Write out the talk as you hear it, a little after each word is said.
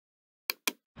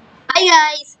Hi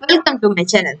guys, welcome to my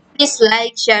channel. Please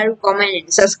like, share, comment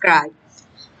and subscribe.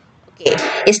 Okay,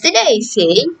 yesterday I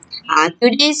say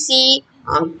today see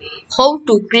how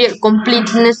to create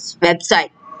completeness website.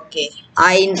 Okay,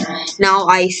 I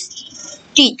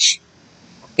teach.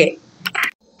 Okay,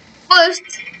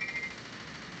 first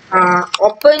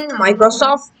open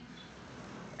Microsoft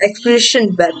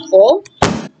Expression Web 4.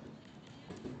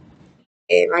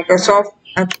 Okay, Microsoft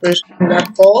Expression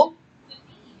Web 4.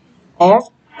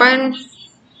 Open.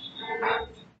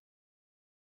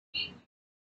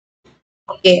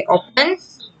 Okay, open.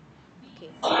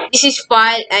 This is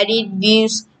file, edit,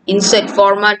 views, insert,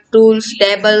 format, tools,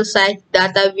 table, site,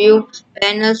 data view,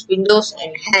 panels, windows,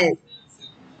 and help.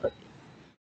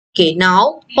 Okay,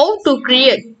 now how to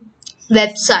create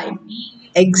website.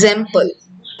 Example.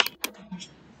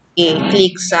 Okay,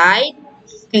 click site,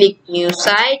 click new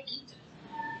site,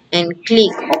 and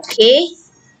click OK.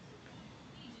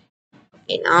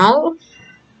 Okay, now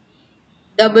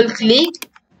double click.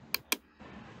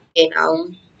 Okay, now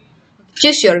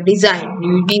choose your design.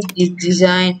 You need this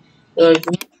design. You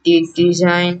need this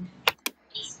design.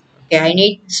 Okay, I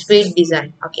need split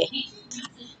design. Okay.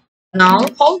 Now,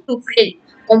 how to create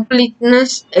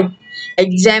completeness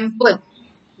example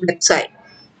website.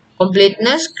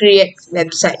 Completeness create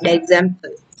website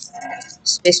example.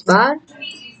 Spacebar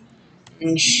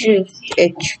and shift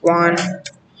H1.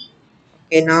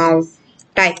 Okay, now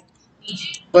type.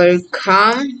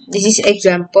 Welcome. This is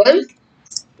example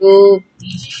to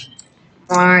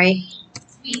my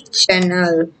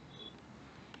channel.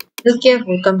 Look here.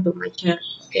 Welcome to my channel.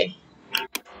 Okay.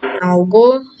 Now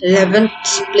go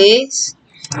 11th place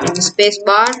in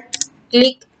spacebar.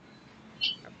 Click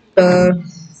the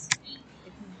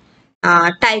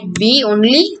type B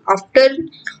only after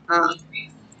uh,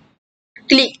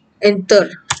 click enter.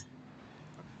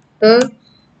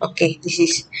 Okay, this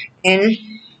is and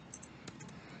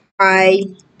hi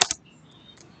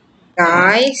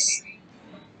guys,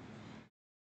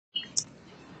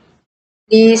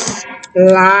 please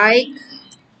like,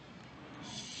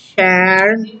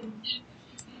 share,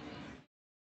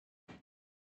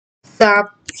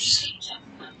 subscribe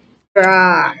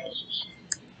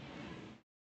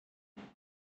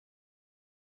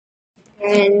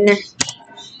and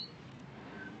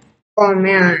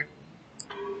comment.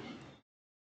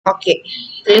 Okay,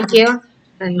 click here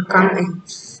and comment.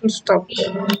 Stop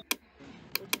here.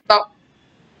 Stop.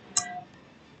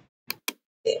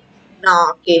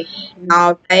 Okay.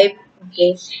 Now type.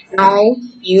 Okay, now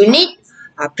you need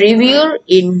a preview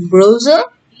in browser.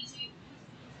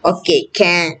 Okay,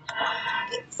 can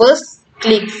first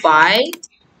click file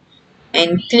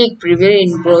and click preview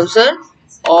in browser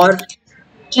or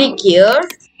click here.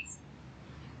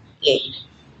 Okay,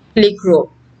 click row.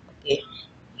 Okay,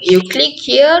 you click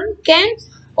here can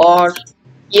or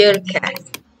here can,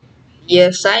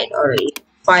 here side or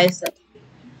file side,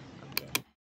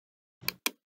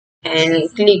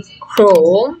 and click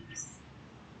Chrome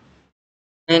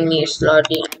and it's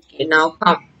loading. Okay, now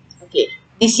come. Okay,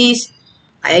 this is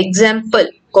an example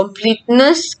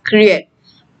completeness create.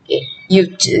 Okay,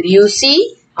 you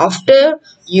see after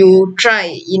you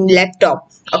try in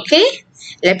laptop. Okay,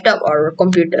 laptop or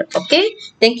computer. Okay,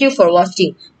 thank you for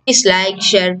watching. Please like,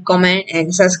 share, comment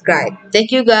and subscribe.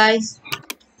 Thank you guys.